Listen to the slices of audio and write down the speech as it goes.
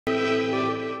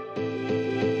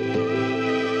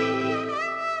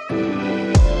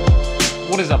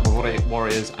What is up,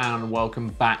 warriors, and welcome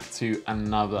back to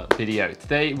another video.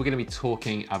 Today we're going to be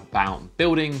talking about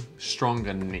building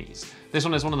stronger knees. This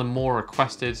one is one of the more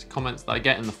requested comments that I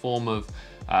get in the form of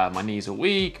my knees are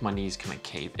weak, my knees kind of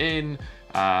cave in,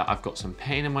 I've got some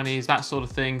pain in my knees, that sort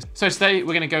of thing. So today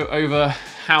we're going to go over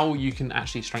how you can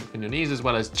actually strengthen your knees, as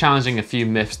well as challenging a few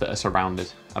myths that are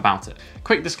surrounded about it.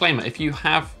 Quick disclaimer, if you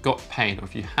have got pain or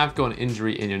if you have got an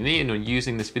injury in your knee and you're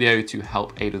using this video to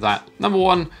help aid with that, number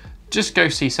one, just go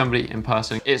see somebody in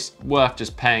person. It's worth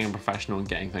just paying a professional and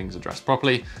getting things addressed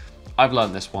properly. I've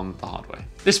learned this one the hard way.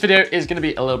 This video is going to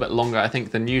be a little bit longer, I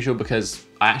think, than usual because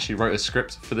I actually wrote a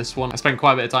script for this one. I spent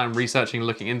quite a bit of time researching,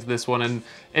 looking into this one, and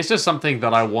it's just something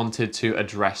that I wanted to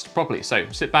address properly. So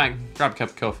sit back, grab a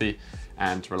cup of coffee,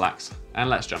 and relax, and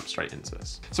let's jump straight into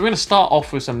this. So we're going to start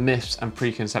off with some myths and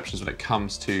preconceptions when it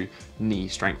comes to knee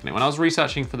strengthening. When I was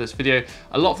researching for this video,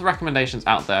 a lot of the recommendations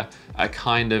out there are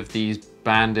kind of these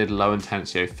banded low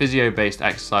intensity physio-based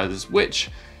exercises, which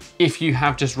if you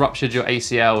have just ruptured your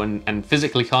ACL and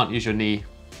physically can't use your knee,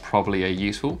 probably are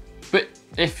useful. But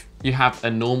if you have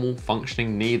a normal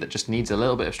functioning knee that just needs a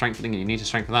little bit of strengthening and you need to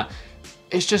strengthen that,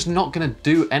 it's just not going to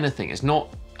do anything. It's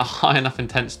not a high enough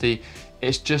intensity.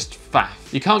 It's just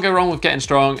faff. You can't go wrong with getting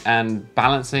strong, and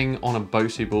balancing on a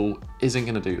Bosu ball isn't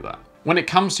going to do that. When it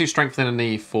comes to strengthening a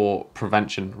knee for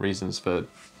prevention reasons, for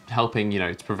helping,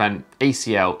 to prevent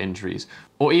ACL injuries,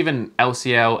 or even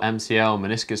LCL, MCL,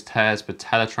 meniscus tears,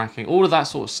 patella tracking, all of that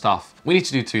sort of stuff, we need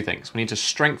to do two things. We need to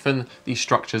strengthen these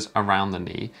structures around the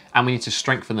knee, and we need to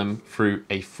strengthen them through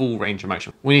a full range of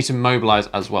motion. We need to mobilize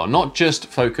as well, not just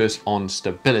focus on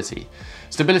stability.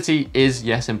 Stability is,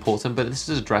 yes, important, but this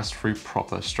is addressed through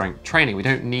proper strength training. We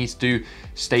don't need to do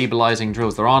stabilizing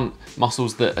drills. There aren't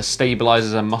muscles that are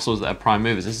stabilizers and muscles that are prime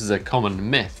movers. This is a common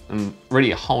myth and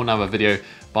really a whole nother video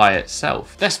by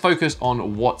itself. Let's focus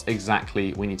on what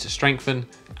exactly we need to strengthen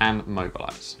and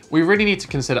mobilize. We really need to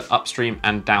consider upstream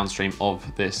and downstream of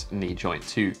this knee joint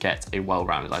to get a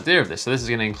well-rounded idea of this. So this is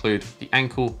going to include the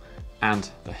ankle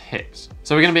and the hips.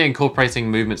 So we're going to be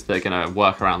incorporating movements that are going to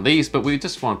work around these, but we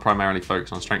just want to primarily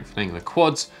focus on strengthening the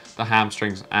quads, the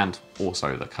hamstrings, and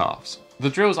also the calves. The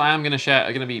drills I am going to share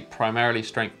are going to be primarily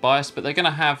strength biased, but they're going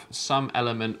to have some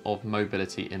element of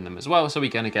mobility in them as well. So we're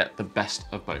going to get the best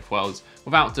of both worlds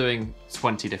without doing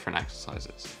 20 different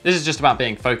exercises. This is just about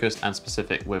being focused and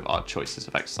specific with our choices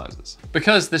of exercises.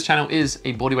 Because this channel is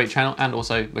a bodyweight channel, and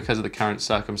also because of the current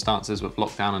circumstances with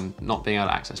lockdown and not being able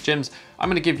to access gyms, I'm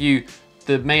going to give you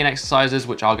the main exercises,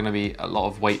 which are going to be a lot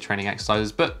of weight training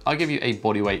exercises, but I'll give you a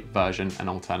bodyweight version and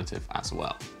alternative as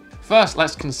well. First,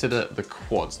 let's consider the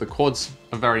quads. The quads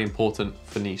are very important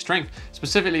for knee strength.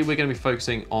 Specifically, we're going to be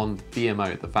focusing on the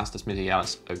VMO, the vastus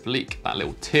medialis oblique, that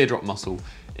little teardrop muscle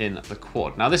in the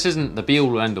quad. Now, this isn't the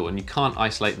be-all and end-all, and you can't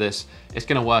isolate this. It's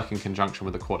going to work in conjunction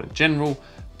with the quad in general,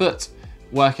 but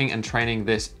working and training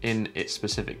this in its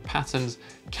specific patterns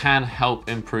can help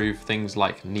improve things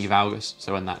like knee valgus,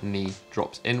 so when that knee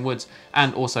drops inwards,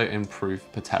 and also improve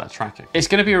patella tracking. It's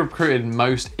going to be recruited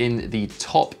most in the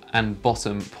top and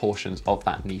bottom portions of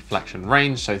that knee flexion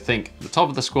range. So think the top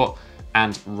of the squat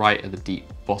and right at the deep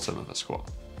bottom of the squat.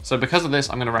 So because of this,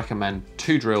 I'm going to recommend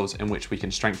two drills in which we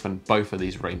can strengthen both of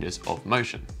these ranges of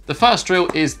motion. The first drill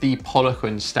is the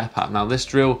Poliquin step up. Now this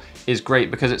drill is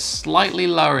great because it's slightly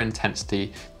lower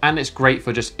intensity, and it's great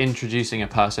for just introducing a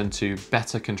person to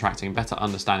better contracting, better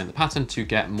understanding the pattern to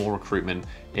get more recruitment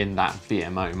in that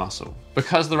VMO muscle.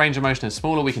 Because the range of motion is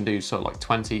smaller, we can do sort of like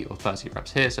 20 or 30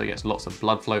 reps here, so it gets lots of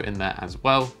blood flow in there as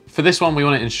well. For this one, we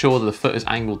want to ensure that the foot is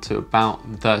angled to about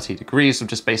 30 degrees, so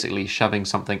just basically shoving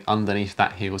something underneath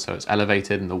that heel so it's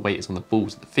elevated and the weight is on the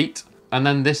balls of the feet. And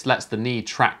then this lets the knee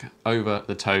track over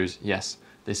the toes. Yes,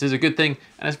 this is a good thing,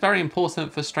 and it's very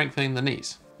important for strengthening the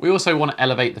knees. We also want to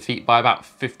elevate the feet by about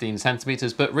 15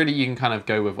 centimeters, but really you can kind of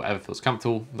go with whatever feels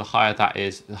comfortable. The higher that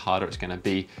is, the harder it's going to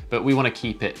be, but we want to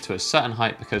keep it to a certain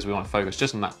height because we want to focus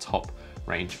just on that top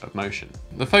range of motion.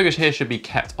 The focus here should be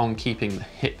kept on keeping the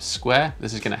hips square.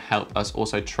 This is going to help us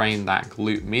also train that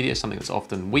glute medius, something that's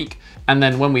often weak. And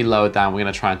then when we lower down, we're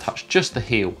going to try and touch just the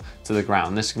heel to the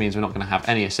ground. This means we're not going to have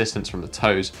any assistance from the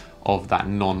toes of that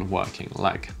non-working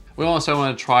leg. We also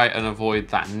want to try and avoid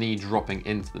that knee dropping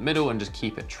into the middle and just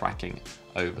keep it tracking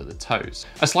over the toes.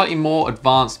 A slightly more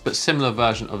advanced but similar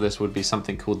version of this would be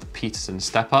something called the Peterson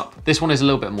step up. This one is a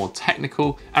little bit more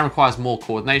technical and requires more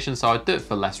coordination, so I'd do it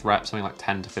for less reps, something like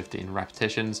 10 to 15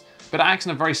 repetitions. But it acts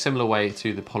in a very similar way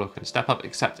to the Poliquin step up,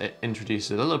 except it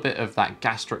introduces a little bit of that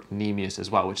gastrocnemius as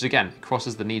well, which again,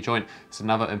 crosses the knee joint. It's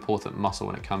another important muscle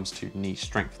when it comes to knee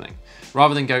strengthening.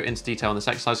 Rather than go into detail on this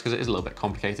exercise, because it is a little bit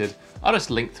complicated, I'll just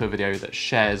link to a video that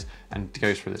shares and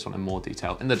goes through this one in more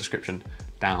detail in the description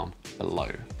down below.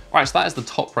 Right, so that is the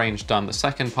top range done. The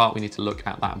second part, we need to look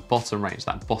at that bottom range,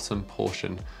 that bottom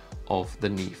portion of the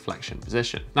knee flexion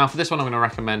position. Now for this one, I'm gonna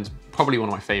recommend probably one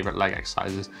of my favorite leg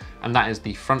exercises, and that is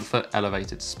the front foot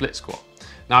elevated split squat.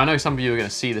 Now I know some of you are gonna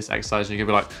see this exercise and you're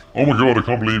gonna be like, oh my God, I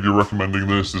can't believe you're recommending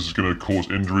this. This is gonna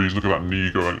cause injuries. Look at that knee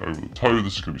going over the toe.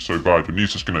 This is gonna be so bad. Your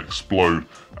knee's just gonna explode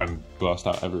and burst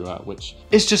out everywhere, which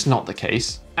is just not the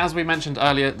case. As we mentioned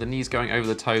earlier, the knees going over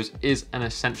the toes is an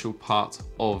essential part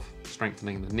of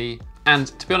strengthening the knee. And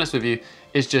to be honest with you,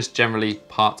 it's just generally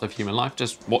part of human life.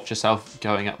 Just watch yourself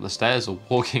going up the stairs or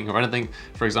walking or anything.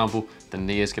 For example, the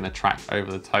knee is going to track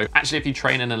over the toe. Actually, if you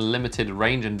train in a limited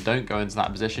range and don't go into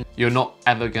that position, you're not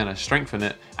ever going to strengthen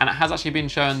it. And it has actually been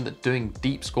shown that doing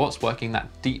deep squats, working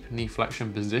that deep knee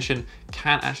flexion position,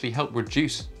 can actually help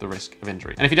reduce the risk of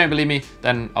injury. And if you don't believe me,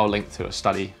 then I'll link to a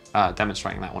study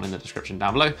demonstrating that one in the description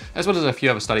down below, as well as a few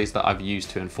other studies that I've used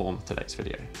to inform today's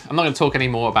video. I'm not going to talk any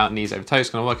more about knees over toes,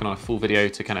 because I'm working on a full video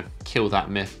to kind of kill that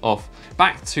myth off.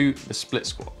 Back to the split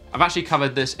squat. I've actually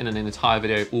covered this in an entire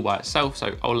video all by itself,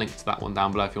 so I'll link to that one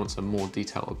down below if you want some more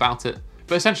detail about it.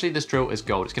 But essentially this drill is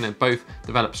gold. It's going to both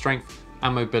develop strength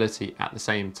and mobility at the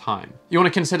same time. You want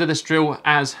to consider this drill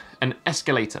as an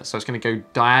escalator, so it's going to go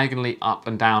diagonally up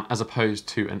and down as opposed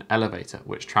to an elevator,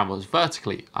 which travels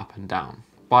vertically up and down.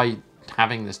 By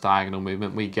having this diagonal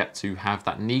movement, we get to have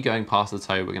that knee going past the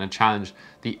toe. We're going to challenge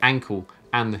the ankle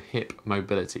and the hip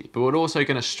mobility, but we're also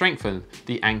going to strengthen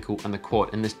the ankle and the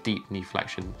quad in this deep knee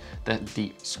flexion, that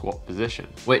deep squat position,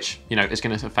 which, you know, is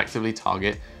going to effectively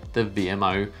target the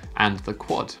VMO and the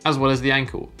quad, as well as the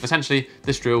ankle. Essentially,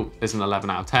 this drill is an 11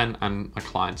 out of 10 and my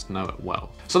clients know it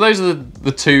well. So those are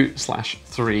the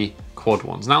 2/3 quad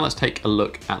ones. Now let's take a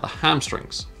look at the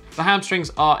hamstrings. The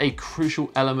hamstrings are a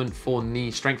crucial element for knee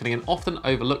strengthening and often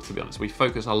overlooked, to be honest. We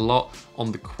focus a lot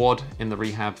on the quad in the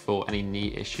rehab for any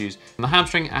knee issues. And the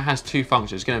hamstring has two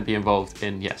functions. It's going to be involved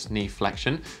in, yes, knee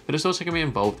flexion, but it's also going to be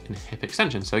involved in hip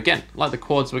extension. So again, like the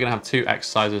quads, we're going to have two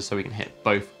exercises so we can hit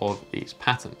both of these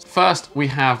patterns. First, we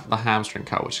have the hamstring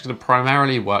curl, which is going to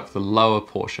primarily work the lower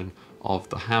portion of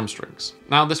the hamstrings.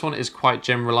 Now this one is quite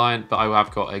gym reliant, but I have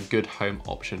got a good home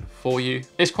option for you.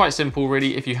 It's quite simple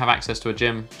really. If you have access to a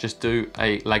gym, just do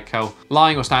a leg curl.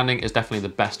 Lying or standing is definitely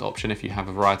the best option if you have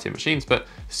a variety of machines, but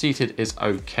seated is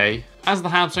okay. As the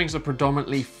hamstrings are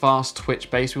predominantly fast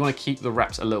twitch based, we want to keep the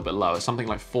reps a little bit lower. Something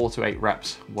like 4 to 8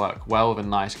 reps work well with a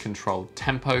nice controlled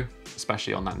tempo,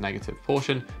 especially on that negative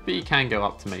portion, but you can go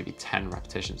up to maybe 10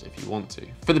 repetitions if you want to.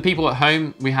 For the people at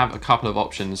home, we have a couple of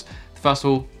options. First of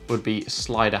all, would be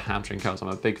slider hamstring curls. I'm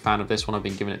a big fan of this one. I've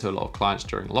been giving it to a lot of clients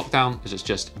during lockdown because it's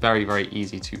just very, very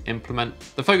easy to implement.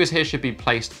 The focus here should be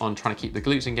placed on trying to keep the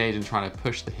glutes engaged and trying to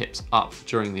push the hips up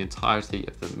during the entirety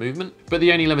of the movement. But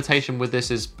the only limitation with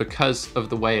this is because of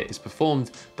the way it is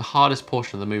performed, the hardest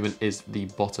portion of the movement is the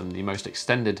bottom, the most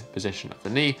extended position of the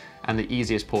knee, and the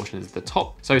easiest portion is the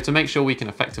top. So to make sure we can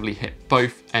effectively hit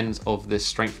both ends of this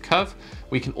strength curve,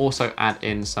 we can also add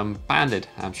in some banded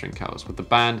hamstring curls. With the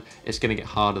band, it's going to get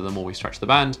harder the more we stretch the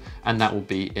band, and that will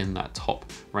be in that top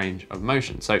range of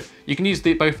motion. So you can use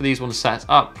both of these ones set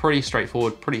up pretty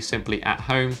straightforward, pretty simply at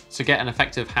home to get an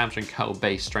effective hamstring curl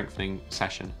based strengthening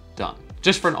session done.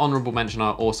 Just for an honorable mention,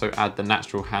 I'll also add the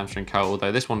natural hamstring curl,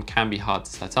 although this one can be hard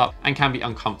to set up and can be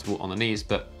uncomfortable on the knees,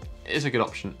 but it is a good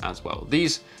option as well.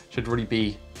 These should really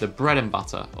be the bread and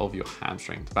butter of your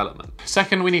hamstring development.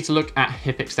 Second, we need to look at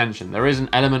hip extension. There is an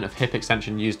element of hip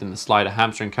extension used in the slider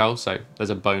hamstring curl, so there's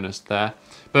a bonus there.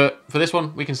 But for this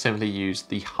one, we can simply use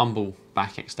the humble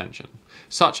back extension.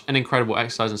 Such an incredible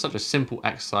exercise and such a simple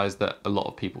exercise that a lot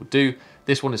of people do.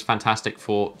 This one is fantastic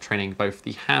for training both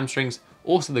the hamstrings,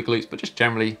 also the glutes, but just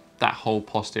generally that whole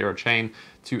posterior chain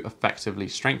to effectively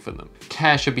strengthen them.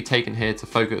 Care should be taken here to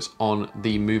focus on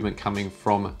the movement coming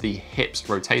from the hips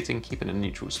rotating, keeping a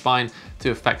neutral spine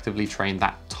to effectively train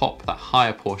that top, that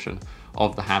higher portion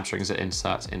of the hamstrings that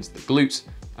inserts into the glutes,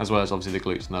 as well as obviously the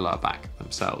glutes and the lower back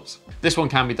themselves. This one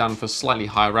can be done for slightly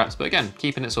higher reps, but again,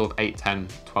 keeping it sort of 8, 10,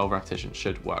 12 repetitions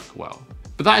should work well.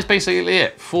 But that is basically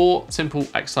it. 4 simple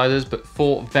exercises, but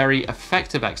 4 very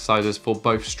effective exercises for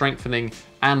both strengthening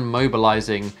and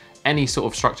mobilizing any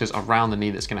sort of structures around the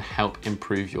knee that's going to help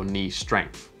improve your knee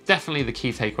strength. Definitely the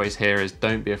key takeaways here is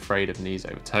don't be afraid of knees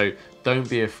over toe. Don't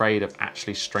be afraid of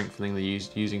actually strengthening the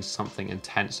using something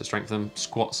intense to strengthen them.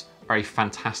 Squats are a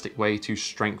fantastic way to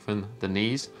strengthen the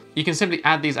knees. You can simply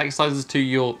add these exercises to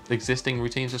your existing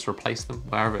routines, just replace them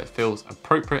wherever it feels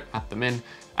appropriate, add them in,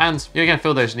 and you're going to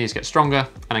feel those knees get stronger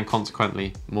and then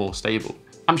consequently more stable.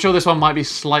 I'm sure this one might be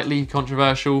slightly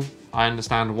controversial. I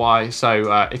understand why.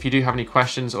 So if you do have any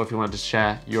questions or if you want to just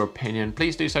share your opinion,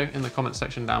 please do so in the comments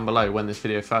section down below. When this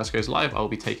video first goes live, I'll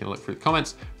be taking a look through the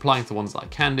comments, replying to the ones that I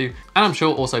can do. And I'm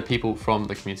sure also people from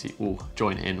the community will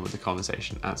join in with the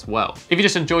conversation as well. If you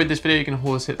just enjoyed this video, you can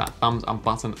always hit that thumbs up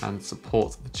button and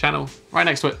support the channel. Right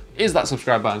next to it is that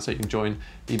subscribe button so you can join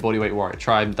the Bodyweight Warrior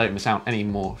tribe. Don't miss out any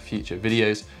more future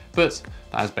videos. But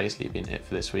that has basically been it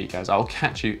for this week, guys. I'll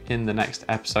catch you in the next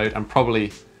episode and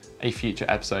probably a future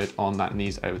episode on that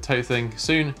knees over toe thing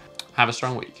soon. Have a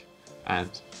strong week and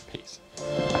peace.